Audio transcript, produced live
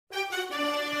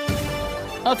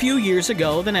A few years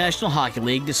ago, the National Hockey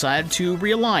League decided to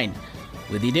realign.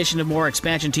 With the addition of more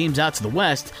expansion teams out to the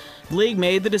West, the league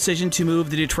made the decision to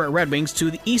move the Detroit Red Wings to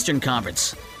the Eastern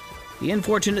Conference. The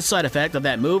unfortunate side effect of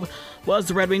that move was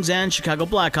the Red Wings and Chicago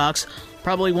Blackhawks,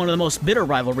 probably one of the most bitter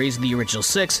rivalries in the original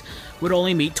six, would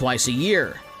only meet twice a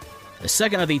year. The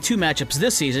second of the two matchups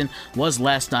this season was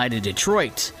last night in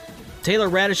Detroit. Taylor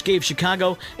Raddysh gave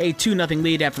Chicago a 2-0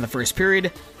 lead after the first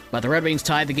period, but the Red Wings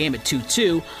tied the game at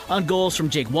 2-2 on goals from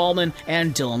Jake Walman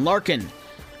and Dylan Larkin.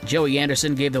 Joey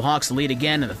Anderson gave the Hawks the lead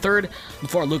again in the third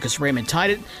before Lucas Raymond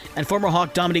tied it, and former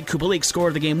Hawk Dominik Kubalik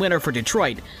scored the game winner for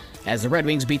Detroit as the Red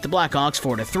Wings beat the Blackhawks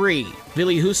 4-3.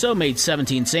 Ville Husso made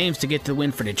 17 saves to get the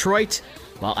win for Detroit,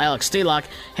 while Alex Stalock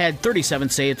had 37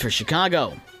 saves for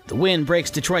Chicago. The win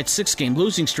breaks Detroit's 6-game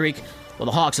losing streak, while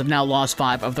the Hawks have now lost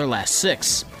 5 of their last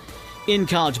 6. In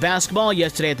college basketball,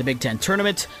 yesterday at the Big Ten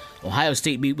tournament, Ohio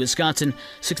State beat Wisconsin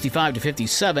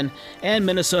 65-57, and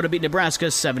Minnesota beat Nebraska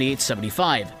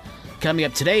 78-75. Coming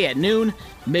up today at noon,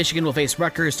 Michigan will face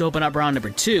Rutgers to open up round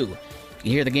number 2. You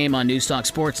can hear the game on Newstalk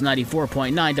Sports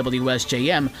 94.9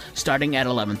 WSJM starting at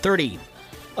 11:30.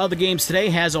 Other games today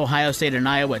has Ohio State and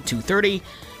Iowa at 2:30,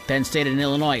 Penn State and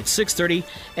Illinois at 6:30,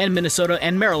 and Minnesota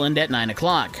and Maryland at 9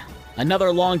 o'clock.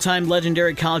 Another longtime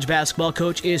legendary college basketball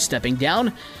coach is stepping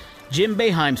down. Jim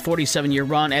Boeheim's 47-year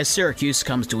run as Syracuse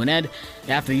comes to an end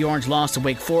after the Orange lost to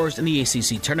Wake Forest in the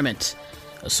ACC tournament.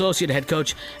 Associate head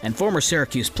coach and former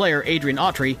Syracuse player Adrian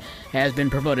Autry has been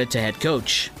promoted to head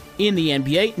coach. In the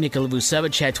NBA, Nikola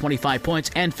Vucevic had 25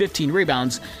 points and 15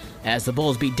 rebounds as the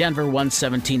Bulls beat Denver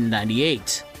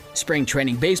 117-98. Spring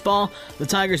training baseball, the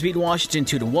Tigers beat Washington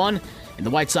 2-1, and the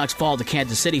White Sox fall to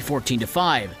Kansas City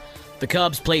 14-5. The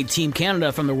Cubs played Team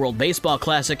Canada from the World Baseball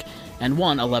Classic and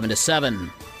won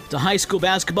 11-7. To high school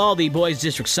basketball, the boys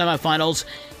district semifinals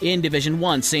in Division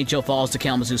I, St. Joe falls to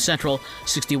Kalamazoo Central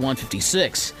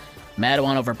 61-56.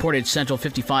 Matawan over Portage Central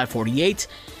 55-48.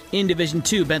 In Division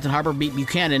II, Benton Harbor beat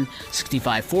Buchanan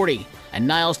 65-40, and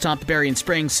Niles topped Berrien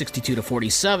Springs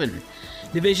 62-47.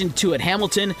 Division II at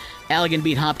Hamilton, Allegan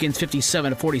beat Hopkins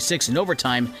 57-46 in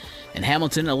overtime, and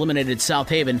Hamilton eliminated South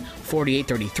Haven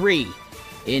 48-33.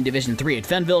 In Division III at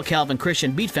Fenville, Calvin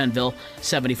Christian beat Fenville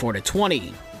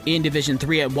 74-20. In Division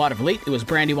III at Watervliet, it was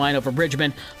Brandywine over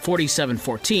Bridgman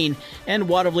 47-14, and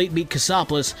Watervliet beat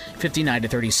Cassopolis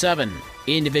 59-37.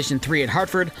 In Division III at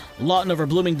Hartford, Lawton over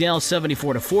Bloomingdale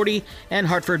 74-40, and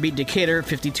Hartford beat Decatur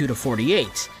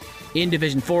 52-48. In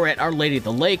Division IV at Our Lady of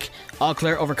the Lake, Eau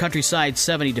Claire over Countryside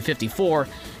 70-54,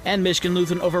 and Michigan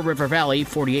Lutheran over River Valley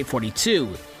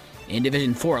 48-42. In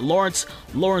Division IV at Lawrence,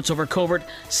 Lawrence over Covert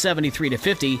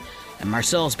 73-50, and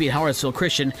Marcellus beat Howardsville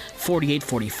Christian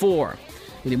 48-44.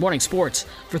 With your morning sports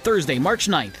for Thursday, March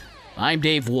 9th, I'm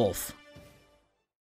Dave Wolf.